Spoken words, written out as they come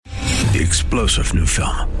The explosive new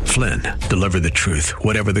film, Flynn, deliver the truth,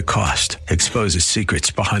 whatever the cost, exposes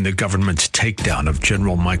secrets behind the government's takedown of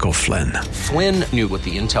General Michael Flynn. Flynn knew what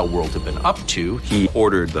the intel world had been up to. He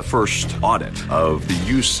ordered the first audit of the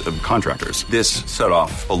use of contractors. This set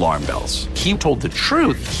off alarm bells. He told the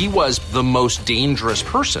truth. He was the most dangerous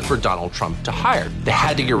person for Donald Trump to hire. They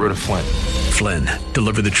had to get rid of Flynn. Flynn,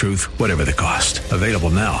 deliver the truth, whatever the cost. Available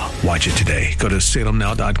now. Watch it today. Go to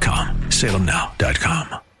salemnow.com.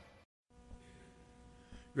 salemnow.com.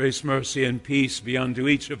 Grace, mercy, and peace be unto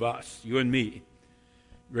each of us, you and me.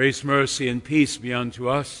 Grace, mercy, and peace be unto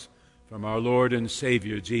us from our Lord and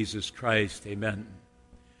Savior, Jesus Christ. Amen.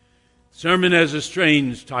 Sermon has a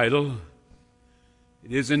strange title.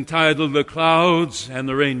 It is entitled, The Clouds and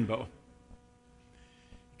the Rainbow.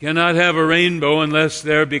 You cannot have a rainbow unless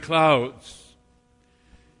there be clouds.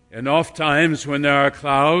 And oft times when there are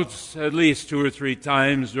clouds, at least 2 or 3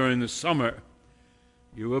 times during the summer,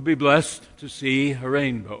 you will be blessed to see a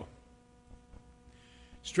rainbow.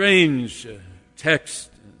 Strange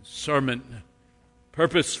text, sermon,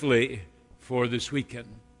 purposefully for this weekend.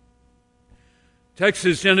 Text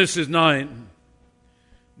is Genesis 9.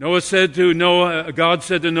 God said to Noah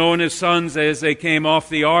and his sons as they came off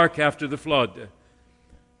the ark after the flood,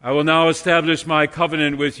 I will now establish my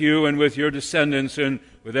covenant with you and with your descendants and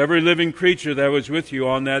with every living creature that was with you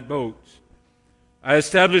on that boat. I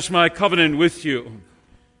establish my covenant with you.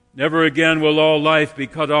 Never again will all life be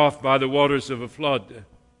cut off by the waters of a flood.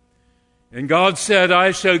 And God said,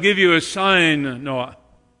 I shall give you a sign, Noah,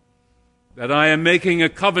 that I am making a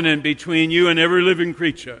covenant between you and every living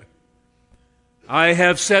creature. I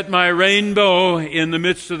have set my rainbow in the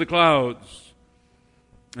midst of the clouds.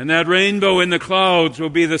 And that rainbow in the clouds will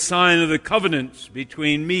be the sign of the covenant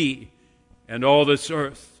between me and all this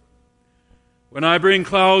earth. When I bring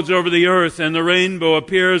clouds over the earth and the rainbow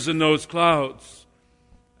appears in those clouds,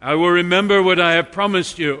 I will remember what I have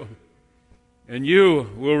promised you, and you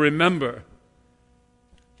will remember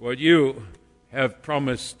what you have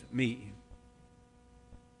promised me.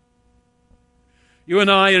 You and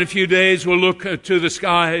I, in a few days, will look to the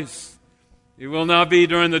skies. It will not be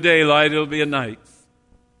during the daylight, it will be at night.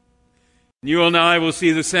 You and I will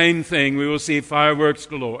see the same thing. We will see fireworks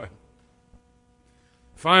galore.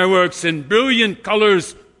 Fireworks in brilliant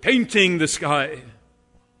colors painting the sky.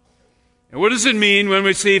 And what does it mean when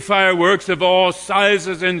we see fireworks of all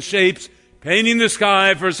sizes and shapes painting the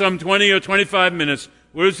sky for some 20 or 25 minutes?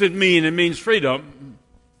 What does it mean? It means freedom.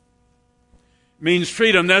 It means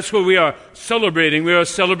freedom. That's what we are celebrating. We are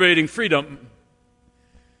celebrating freedom.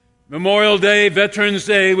 Memorial Day, Veterans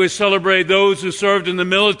Day, we celebrate those who served in the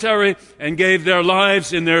military and gave their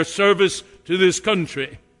lives in their service to this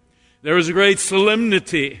country. There is a great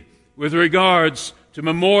solemnity with regards to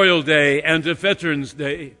Memorial Day and to Veterans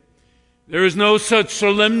Day. There is no such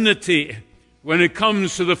solemnity when it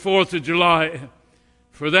comes to the 4th of July,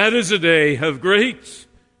 for that is a day of great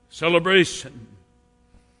celebration.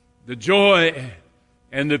 The joy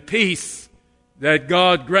and the peace that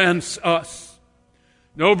God grants us.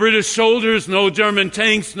 No British soldiers, no German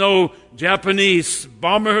tanks, no Japanese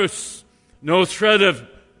bombers, no threat of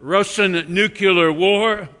Russian nuclear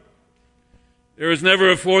war. There is never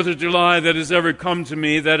a 4th of July that has ever come to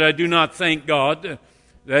me that I do not thank God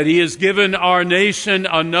that He has given our nation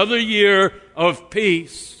another year of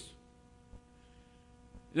peace.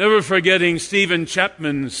 Never forgetting Stephen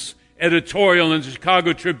Chapman's editorial in the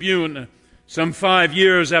Chicago Tribune some 5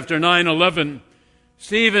 years after 9/11.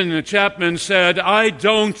 Stephen Chapman said, I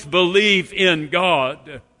don't believe in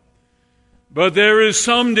God, but there is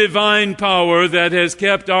some divine power that has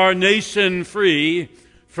kept our nation free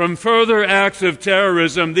from further acts of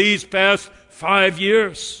terrorism these past 5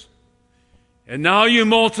 years. And now you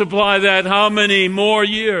multiply that how many more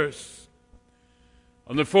years?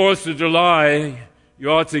 On the 4th of July, you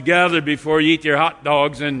ought to gather before you eat your hot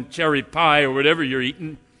dogs and cherry pie or whatever you're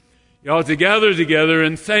eating. You ought to gather together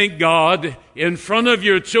and thank God in front of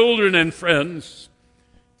your children and friends.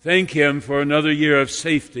 Thank Him for another year of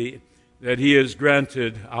safety that He has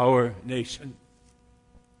granted our nation.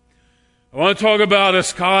 I want to talk about a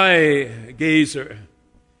sky gazer.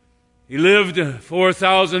 He lived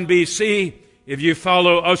 4000 BC, if you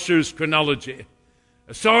follow Ussher's chronology.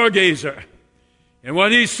 A stargazer. And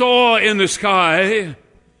what he saw in the sky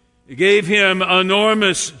gave him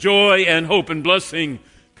enormous joy and hope and blessing,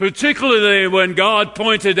 particularly when God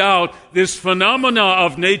pointed out this phenomena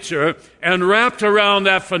of nature and wrapped around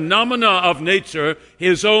that phenomena of nature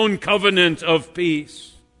His own covenant of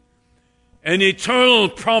peace. An eternal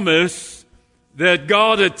promise that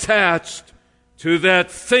God attached to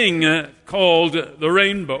that thing called the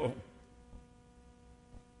rainbow.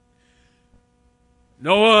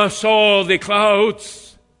 Noah saw the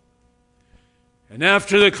clouds, and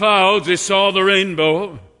after the clouds he saw the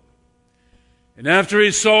rainbow. And after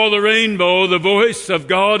he saw the rainbow, the voice of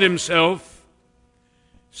God himself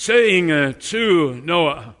saying to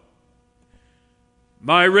Noah,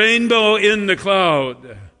 "My rainbow in the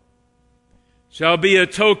cloud shall be a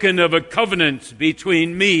token of a covenant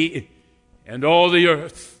between me and all the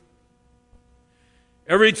earth."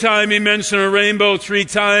 Every time he mentioned a rainbow 3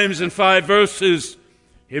 times in 5 verses,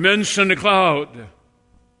 he mentioned a cloud.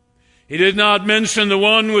 He did not mention the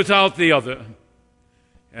one without the other.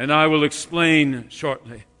 And I will explain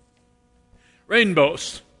shortly.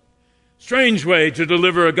 Rainbows. Strange way to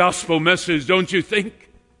deliver a gospel message, don't you think?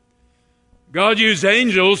 God used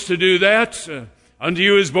angels to do that. Unto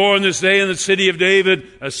you is born this day in the city of David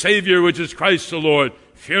a Savior, which is Christ the Lord.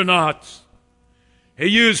 Fear not. He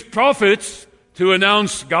used prophets to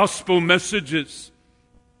announce gospel messages.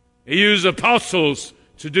 He used apostles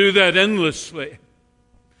to do that endlessly.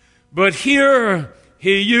 But here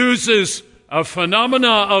he uses a phenomena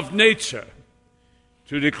of nature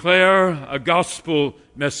to declare a gospel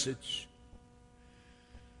message.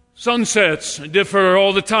 Sunsets differ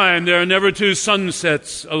all the time. There are never 2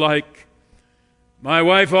 sunsets alike. My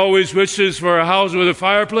wife always wishes for a house with a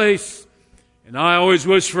fireplace, and I always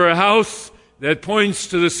wish for a house that points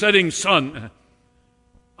to the setting sun.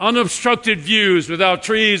 Unobstructed views without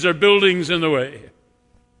trees or buildings in the way.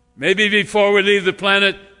 Maybe before we leave the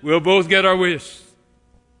planet, we'll both get our wish.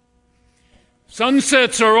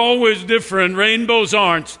 Sunsets are always different. Rainbows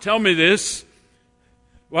aren't. Tell me this.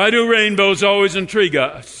 Why do rainbows always intrigue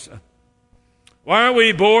us? Why aren't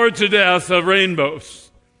we bored to death of rainbows?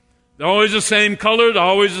 They're always the same color, they're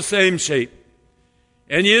always the same shape.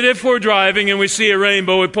 And yet if we're driving and we see a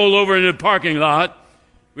rainbow, we pull over in a parking lot,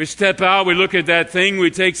 we step out, we look at that thing, we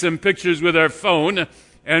take some pictures with our phone,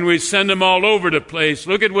 and we send them all over the place.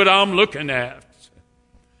 Look at what I'm looking at.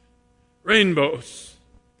 Rainbows.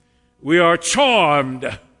 We are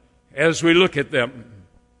charmed as we look at them.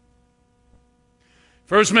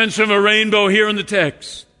 First mention of a rainbow here in the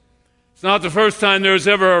text. It's not the first time there's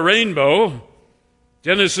ever a rainbow.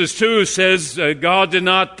 Genesis 2 says God did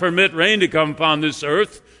not permit rain to come upon this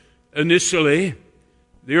earth initially.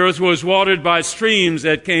 The earth was watered by streams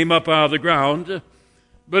that came up out of the ground.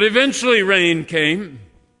 But eventually rain came.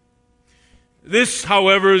 This,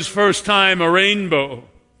 however, is the first time a rainbow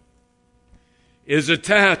is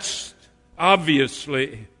attached,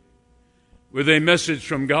 obviously, with a message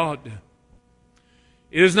from God.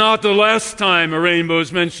 It is not the last time a rainbow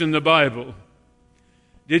is mentioned in the Bible.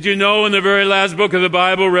 Did you know in the very last book of the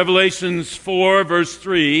Bible, Revelations 4, verse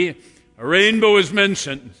 3, a rainbow is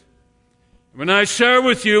mentioned? When I share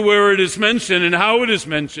with you where it is mentioned and how it is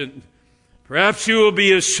mentioned, perhaps you will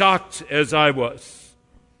be as shocked as I was.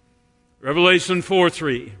 Revelation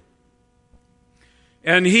 4:3.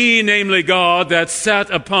 And he, namely God, that sat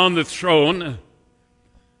upon the throne,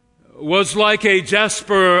 was like a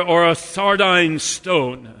jasper or a sardine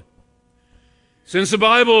stone. Since the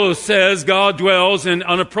Bible says God dwells in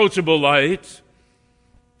unapproachable light,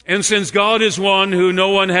 and since God is one who no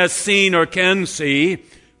one has seen or can see,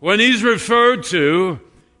 when he's referred to,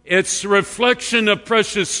 it's reflection of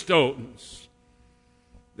precious stones.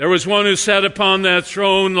 There was one who sat upon that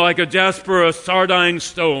throne like a jasper or a sardine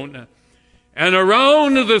stone. And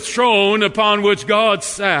around the throne upon which God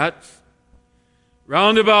sat,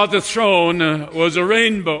 round about the throne was a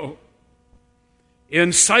rainbow,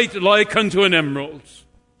 in sight like unto an emerald.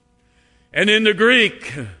 And in the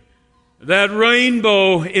Greek, that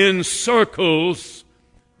rainbow encircles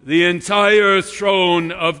the entire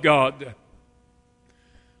throne of God.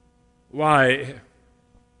 Why?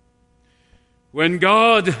 When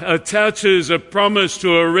God attaches a promise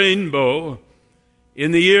to a rainbow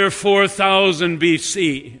in the year 4000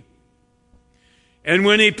 BC, and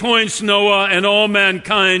when he points Noah and all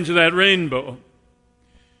mankind to that rainbow,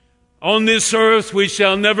 on this earth we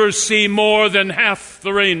shall never see more than half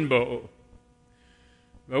the rainbow.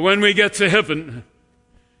 But when we get to heaven,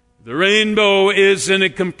 the rainbow is in a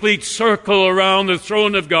complete circle around the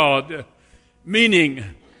throne of God, meaning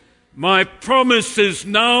my promise is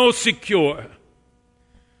now secure.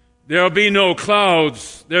 There'll be no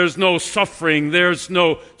clouds, there's no suffering, there's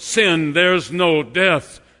no sin, there's no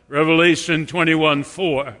death. Revelation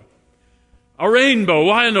 21:4. A rainbow.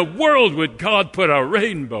 Why in the world would God put a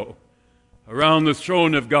rainbow around the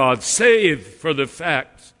throne of God, save for the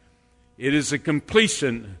fact it is a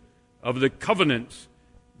completion of the covenant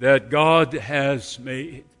that God has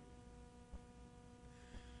made?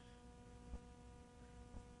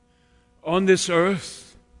 On this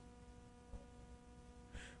earth,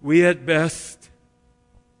 we at best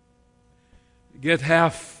get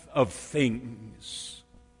half of things.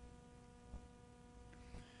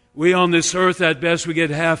 We on this earth, at best, we get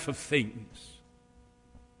half of things.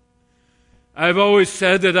 I've always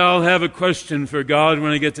said that I'll have a question for God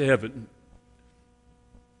when I get to heaven.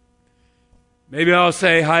 Maybe I'll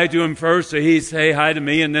say hi to Him first, or He'll say hi to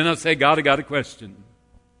me, and then I'll say, God, I got a question.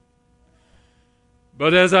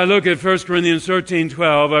 But as I look at 1 Corinthians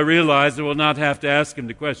 13:12, I realize I will not have to ask Him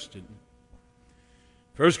the question.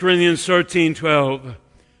 1 Corinthians 13:12,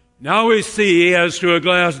 now we see as through a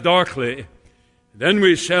glass darkly, then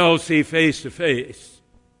we shall see face to face.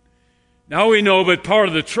 Now we know but part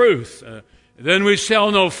of the truth, then we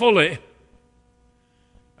shall know fully.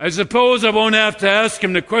 I suppose I won't have to ask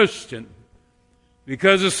Him the question,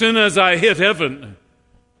 because as soon as I hit heaven,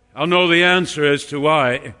 I'll know the answer as to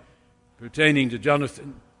why, pertaining to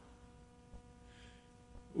Jonathan.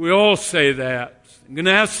 We all say that. I'm going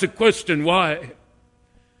to ask the question, why?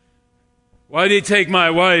 Why did He take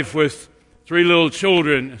my wife with 3 little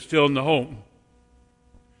children still in the home?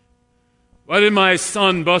 Why did my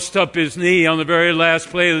son bust up his knee on the very last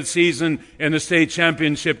play of the season in the state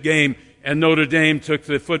championship game, and Notre Dame took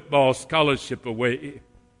the football scholarship away?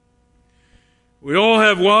 We all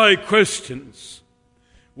have why questions.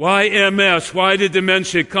 Why MS? Why did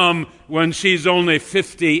dementia come when she's only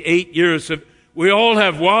 58 years of... We all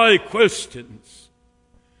have why questions.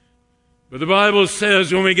 But the Bible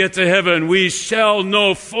says when we get to heaven, we shall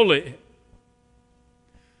know fully.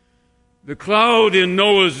 The cloud in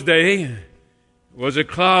Noah's day was a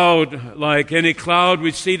cloud like any cloud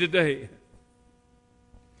we see today.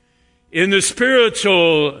 In the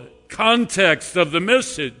spiritual context of the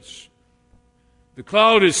message, the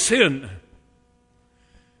cloud is sin.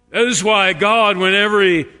 That is why God, whenever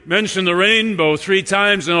He mentioned the rainbow 3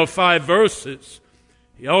 times in all 5 verses,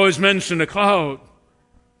 He always mentioned a cloud.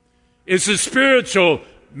 It's a spiritual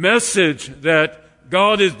message that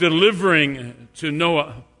God is delivering to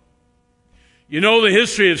Noah. You know, the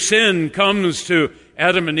history of sin comes to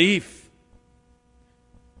Adam and Eve,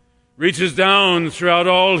 reaches down throughout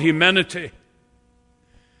all humanity,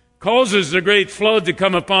 causes the great flood to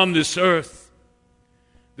come upon this earth,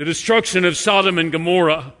 the destruction of Sodom and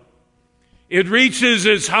Gomorrah. It reaches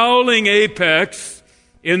its howling apex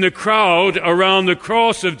in the crowd around the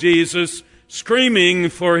cross of Jesus, screaming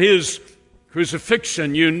for His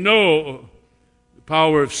crucifixion. You know the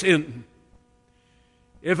power of sin.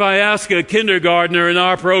 If I ask a kindergartner in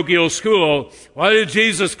our parochial school, why did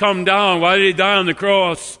Jesus come down? Why did He die on the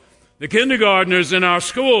cross? The kindergartners in our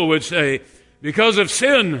school would say, because of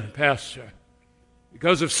sin, Pastor.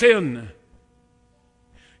 Because of sin.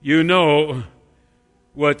 You know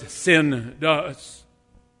what sin does.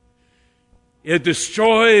 It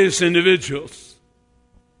destroys individuals.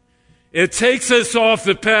 It takes us off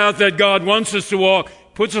the path that God wants us to walk,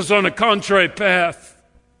 puts us on a contrary path.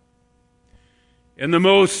 And the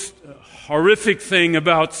most horrific thing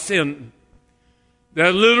about sin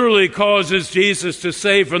that literally causes Jesus to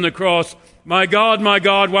say from the cross, my God,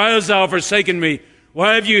 why hast thou forsaken me?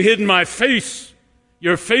 Why have you hidden my face,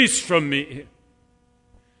 your face from me?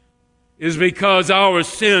 Is because our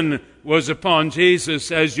sin was upon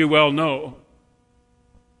Jesus, as you well know.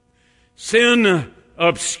 Sin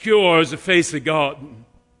obscures the face of God.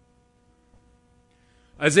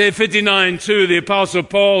 Isaiah 59:2, the Apostle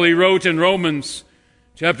Paul, he wrote in Romans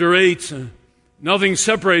chapter 8, nothing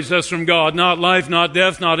separates us from God, not life, not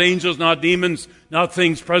death, not angels, not demons, not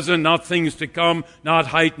things present, not things to come, not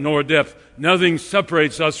height nor depth. Nothing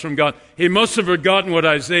separates us from God. He must have forgotten what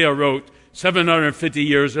Isaiah wrote 750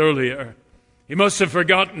 years earlier. He must have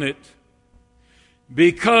forgotten it.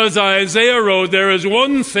 Because Isaiah wrote, there is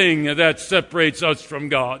one thing that separates us from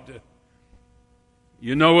God.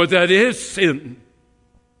 You know what that is? Sin.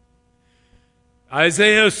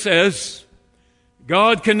 Isaiah says,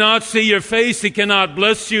 God cannot see your face, He cannot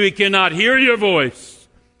bless you, He cannot hear your voice.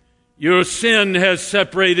 Your sin has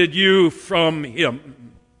separated you from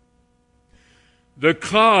Him. The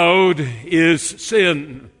cloud is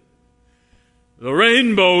sin. The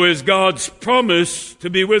rainbow is God's promise to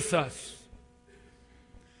be with us.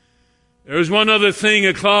 There's one other thing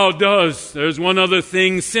a cloud does. There's one other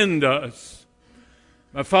thing sin does.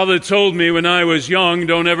 My father told me when I was young,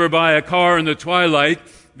 don't ever buy a car in the twilight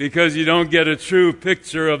because you don't get a true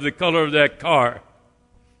picture of the color of that car.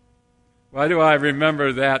 Why do I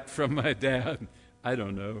remember that from my dad? I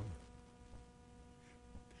don't know.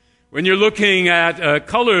 When you're looking at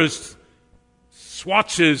colors,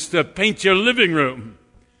 swatches to paint your living room,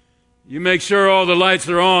 you make sure all the lights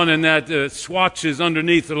are on and that swatch is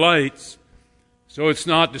underneath the lights so it's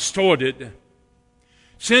not distorted.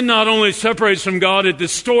 Sin not only separates from God, it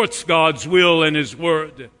distorts God's will and His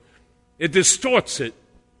word. It distorts it.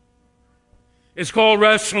 It's called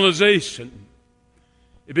rationalization.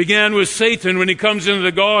 It began with Satan when he comes into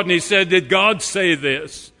the garden. He said, did God say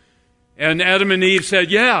this? And Adam and Eve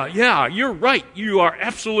said, yeah, you're right. You are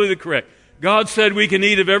absolutely correct. God said we can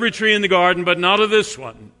eat of every tree in the garden, but not of this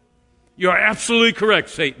one. You are absolutely correct,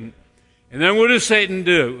 Satan. And then what does Satan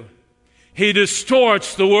do? He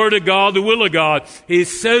distorts the Word of God, the will of God. He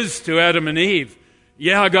says to Adam and Eve,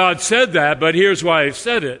 yeah, God said that, but here's why he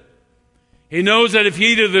said it. He knows that if you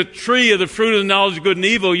eat of the tree of the fruit of the knowledge of good and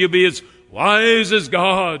evil, you'll be as wise as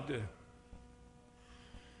God.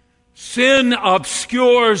 Sin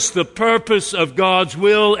obscures the purpose of God's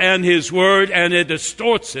will and His Word, and it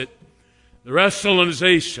distorts it. The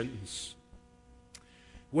rationalizations.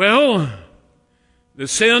 Well, the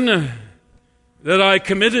sin that I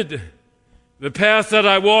committed, the path that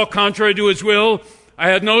I walked contrary to His will, I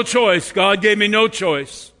had no choice. God gave me no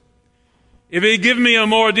choice. If He'd given me a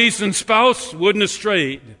more decent spouse, wouldn't have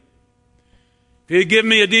strayed. If He'd given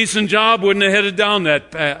me a decent job, wouldn't have headed down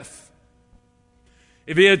that path.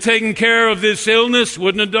 If He had taken care of this illness,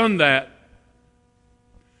 wouldn't have done that.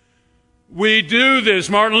 We do this.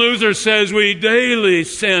 Martin Luther says we daily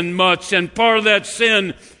sin much, and part of that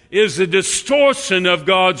sin is the distortion of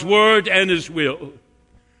God's Word and His will.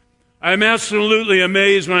 I'm absolutely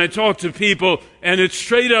amazed when I talk to people, and it's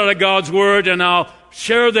straight out of God's Word, and I'll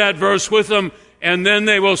share that verse with them, and then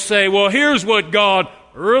they will say, well, here's what God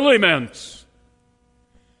really meant.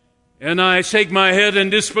 And I shake my head in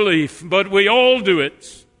disbelief, but we all do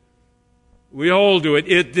it. We all do it.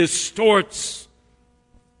 It distorts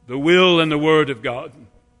the will and the Word of God.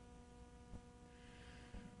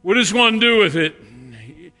 What does one do with it?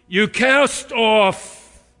 You cast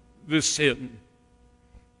off the sin.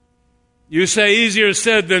 You say easier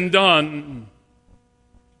said than done,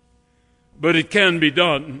 but it can be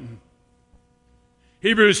done.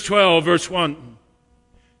 Hebrews 12, verse 1.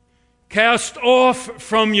 Cast off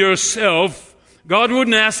from yourself. God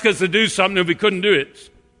wouldn't ask us to do something if we couldn't do it.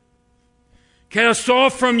 Cast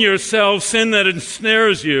off from yourself sin that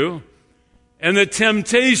ensnares you and the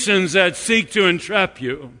temptations that seek to entrap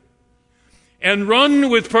you. And run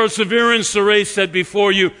with perseverance the race set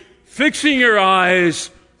before you, fixing your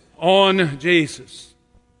eyes on Jesus.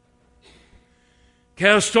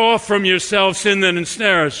 Cast off from yourself sin that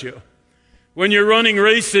ensnares you. When you're running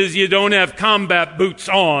races, you don't have combat boots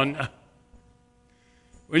on.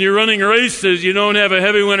 When you're running races, you don't have a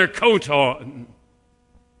heavy winter coat on.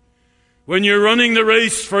 When you're running the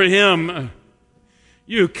race for Him,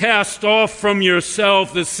 you cast off from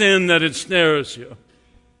yourself the sin that ensnares you.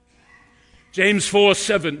 James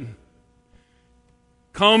 4:7.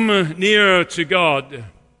 Come near to God.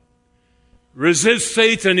 Resist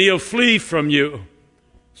Satan, he'll flee from you.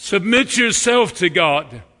 Submit yourself to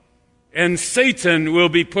God, and Satan will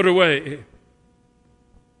be put away.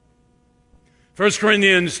 1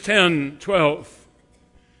 Corinthians 10:12.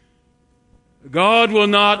 God will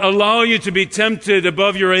not allow you to be tempted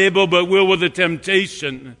above your able, but will with the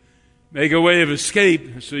temptation make a way of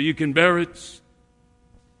escape so you can bear it.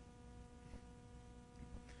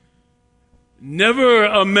 Never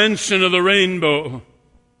a mention of the rainbow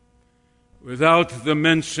without the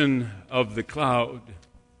mention of the cloud.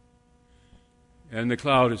 And the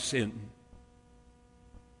cloud is sin.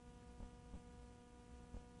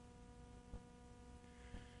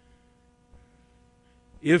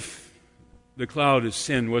 If the cloud is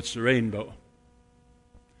sin, what's the rainbow?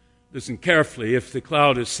 Listen carefully. If the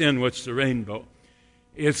cloud is sin, what's the rainbow?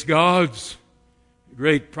 It's God's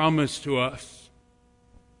great promise to us.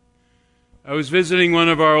 I was visiting one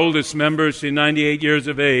of our oldest members, she's 98 years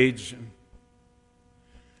of age,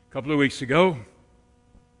 a couple of weeks ago.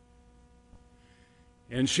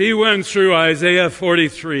 And she went through Isaiah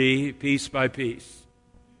 43 piece by piece.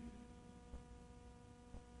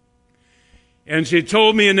 And she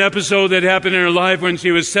told me an episode that happened in her life when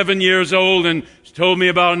she was 7 years old, and she told me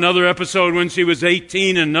about another episode when she was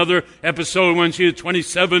 18, another episode when she was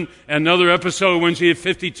 27, another episode when she was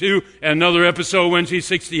 52, another episode when she's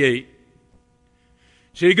 68.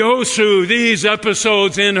 She goes through these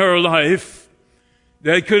episodes in her life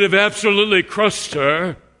that could have absolutely crushed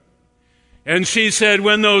her. And she said,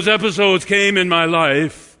 when those episodes came in my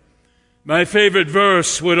life, my favorite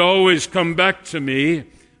verse would always come back to me,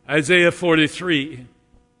 Isaiah 43.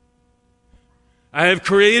 I have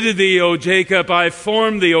created thee, O Jacob, I have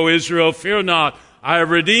formed thee, O Israel, fear not. I have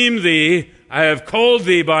redeemed thee, I have called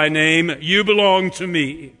thee by name, you belong to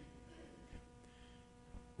me.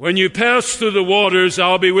 When you pass through the waters,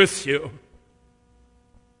 I'll be with you.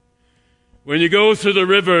 When you go through the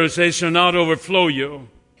rivers, they shall not overflow you.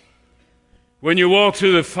 When you walk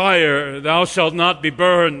through the fire, thou shalt not be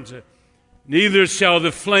burned, neither shall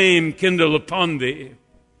the flame kindle upon thee.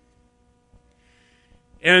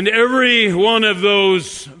 And every one of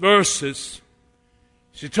those verses,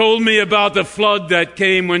 she told me about the flood that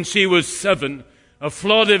came when she was 7, a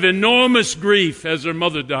flood of enormous grief as her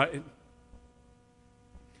mother died.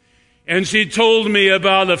 And she told me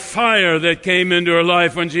about a fire that came into her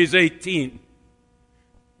life when she's 18,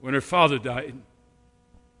 when her father died.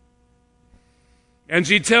 And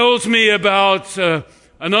she tells me about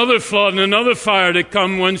another flood and another fire to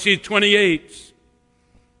come when she's 28,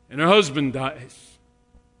 and her husband dies.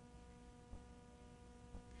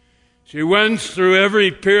 She went through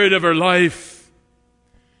every period of her life,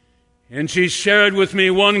 and she shared with me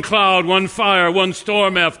one cloud, one fire, one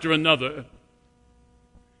storm after another.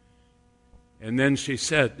 And then she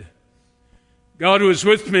said, God was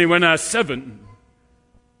with me when I was 7.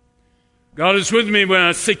 God was with me when I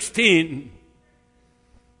was 16.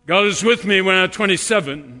 God was with me when I was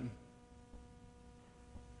 27.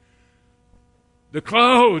 The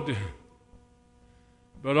cloud,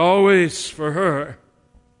 but always for her.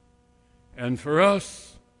 And for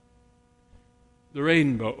us, the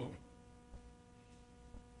rainbow.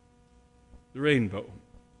 The rainbow.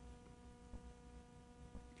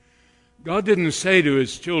 God didn't say to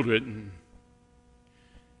his children,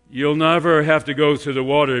 you'll never have to go through the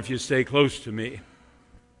water if you stay close to me.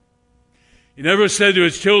 He never said to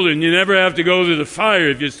his children, you never have to go through the fire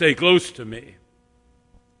if you stay close to me.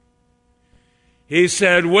 He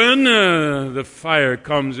said, when the fire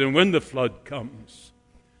comes and when the flood comes,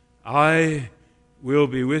 I will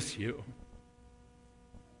be with you.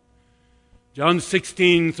 John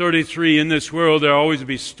 16:33, in this world there will always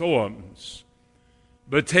be storms.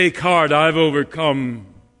 But take heart, I've overcome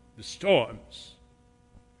the storms.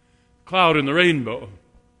 Cloud and the rainbow.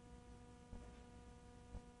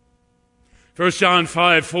 1 John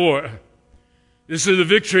 5:4. This is the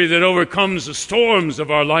victory that overcomes the storms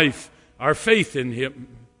of our life, our faith in him.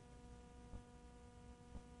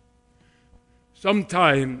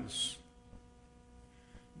 Sometimes,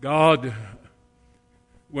 God,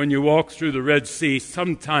 when you walk through the Red Sea,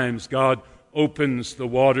 sometimes God opens the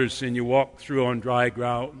waters and you walk through on dry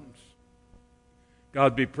ground.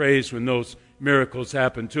 God be praised when those miracles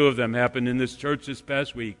happen. 2 of them happened in this church this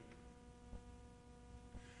past week.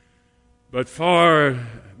 But far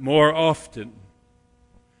more often,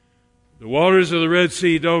 the waters of the Red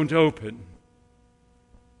Sea don't open,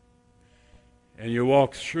 and you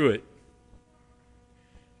walk through it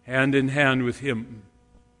hand in hand with him.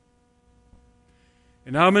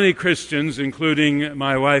 And how many Christians, including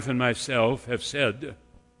my wife and myself, have said,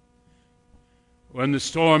 when the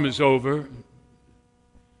storm is over,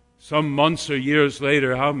 some months or years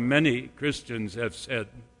later, how many Christians have said,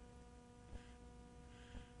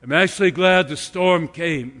 I'm actually glad the storm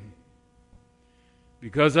came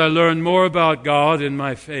because I learned more about God and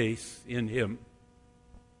my faith in him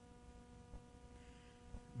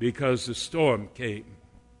because the storm came.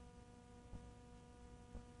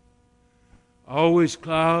 Always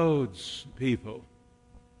clouds, people.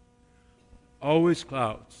 Always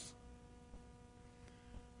clouds.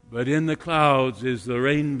 But in the clouds is the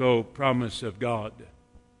rainbow promise of God.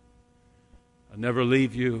 I'll never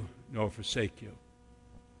leave you nor forsake you.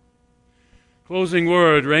 Closing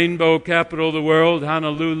word, rainbow capital of the world,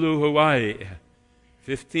 Honolulu, Hawaii.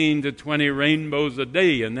 15 to 20 rainbows a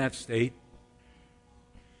day in that state.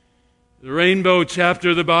 The rainbow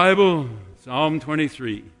chapter of the Bible, Psalm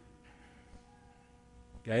 23.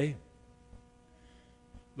 Okay?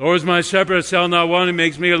 Lord is my shepherd, I shall not want. He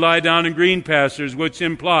makes me to lie down in green pastures, which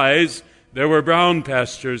implies there were brown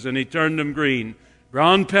pastures, and he turned them green.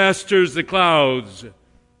 Brown pastures, the clouds.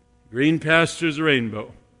 Green pastures, the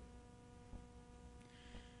rainbow.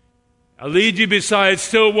 I'll lead you beside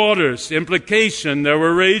still waters. Implication, there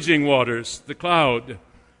were raging waters, the cloud.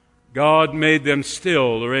 God made them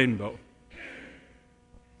still, the rainbow.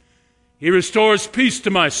 He restores peace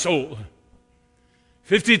to my soul.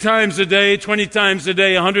 50 times a day, 20 times a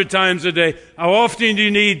day, 100 times a day. How often do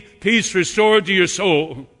you need peace restored to your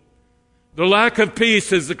soul? The lack of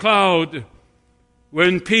peace is the cloud.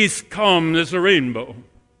 When peace comes, there's a rainbow.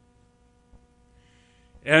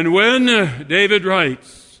 And when David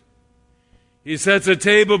writes, he sets a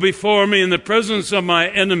table before me in the presence of my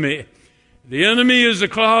enemy. The enemy is a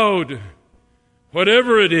cloud,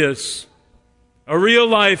 whatever it is, a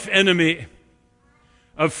real-life enemy,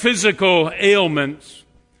 a physical ailment,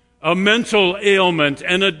 a mental ailment,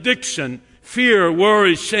 an addiction, fear,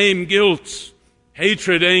 worry, shame, guilt,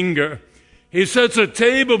 hatred, anger. He sets a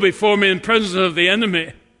table before me in presence of the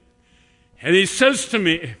enemy. And he says to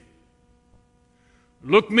me,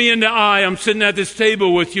 Look me in the eye. I'm sitting at this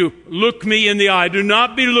table with you. Look me in the eye. Do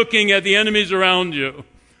not be looking at the enemies around you.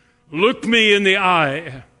 Look me in the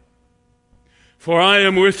eye, for I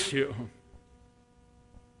am with you.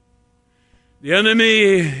 The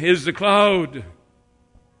enemy is the cloud.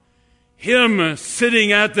 Him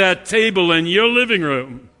sitting at that table in your living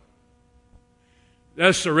room,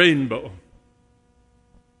 that's the rainbow.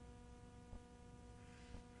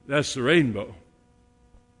 That's the rainbow.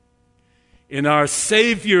 In our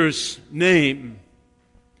Savior's name,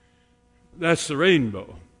 that's the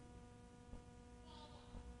rainbow.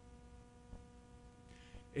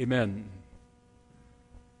 Amen.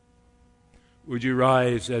 Would you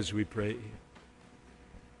rise as we pray?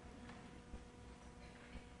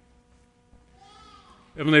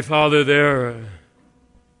 Heavenly Father, there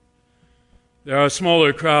are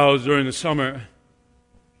smaller crowds during the summer.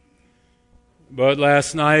 But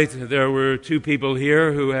last night, there were 2 people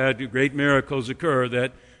here who had great miracles occur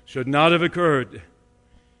that should not have occurred.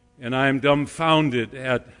 And I am dumbfounded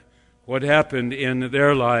at what happened in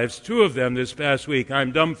their lives. 2 of them this past week.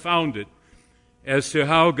 I'm dumbfounded as to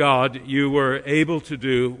how, God, you were able to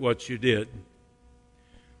do what you did.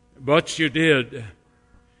 But you did.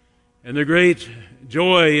 And the great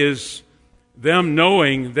joy is them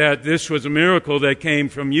knowing that this was a miracle that came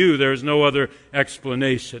from you. There's no other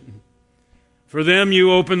explanation. For them,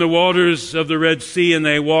 you opened the waters of the Red Sea and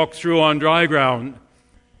they walked through on dry ground.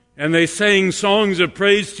 And they sang songs of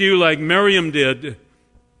praise to you like Miriam did.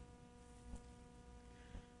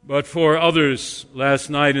 But for others, last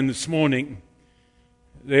night and this morning,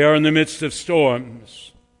 they are in the midst of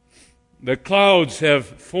storms. The clouds have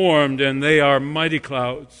formed and they are mighty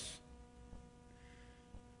clouds.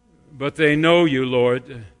 But they know you,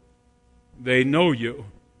 Lord. They know you.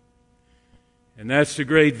 And that's the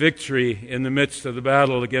great victory in the midst of the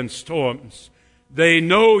battle against storms. They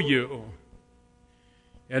know you.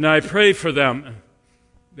 And I pray for them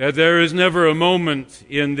that there is never a moment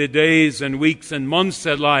in the days and weeks and months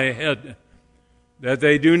that lie ahead that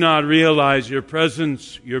they do not realize your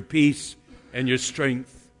presence, your peace, and your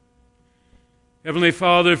strength. Heavenly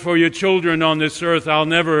Father, for your children on this earth, I'll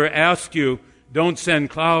never ask you, don't send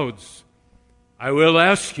clouds. I will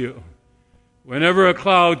ask you, whenever a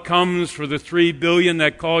cloud comes for the 3 billion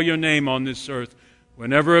that call your name on this earth,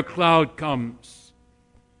 whenever a cloud comes,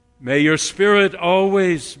 may your Spirit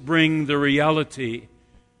always bring the reality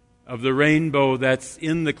of the rainbow that's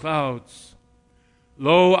in the clouds.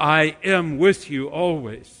 Lo, I am with you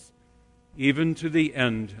always, even to the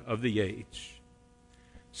end of the age.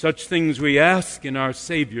 Such things we ask in our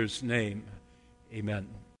Savior's name. Amen.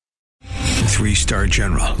 3-star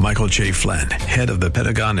General Michael J. Flynn, head of the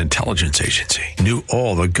Pentagon Intelligence Agency, knew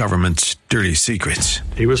all the government's dirty secrets.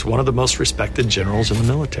 He was one of the most respected generals in the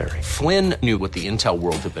military. Flynn knew what the intel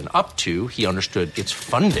world had been up to. He understood its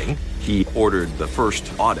funding. He ordered the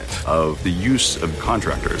first audit of the use of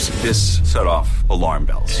contractors. This set off alarm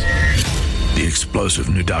bells. The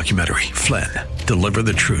explosive new documentary, Flynn, Deliver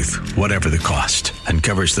the Truth, Whatever the Cost,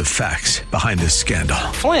 uncovers the facts behind this scandal.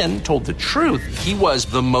 Flynn told the truth. He was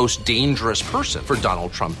the most dangerous person for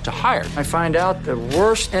Donald Trump to hire. I find out the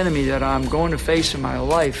worst enemy that I'm going to face in my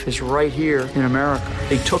life is right here in America.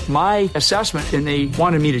 They took my assessment and they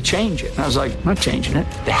wanted me to change it. And I was like, I'm not changing it.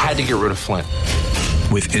 They had to get rid of Flynn.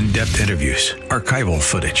 With in-depth interviews, archival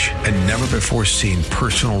footage, and never-before-seen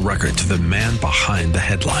personal records of the man behind the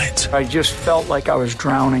headlines. I just felt like I was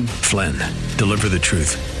drowning. Flynn, Deliver the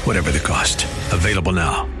Truth, Whatever the Cost. Available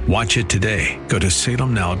now. Watch it today. Go to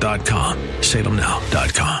salemnow.com.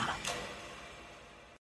 salemnow.com.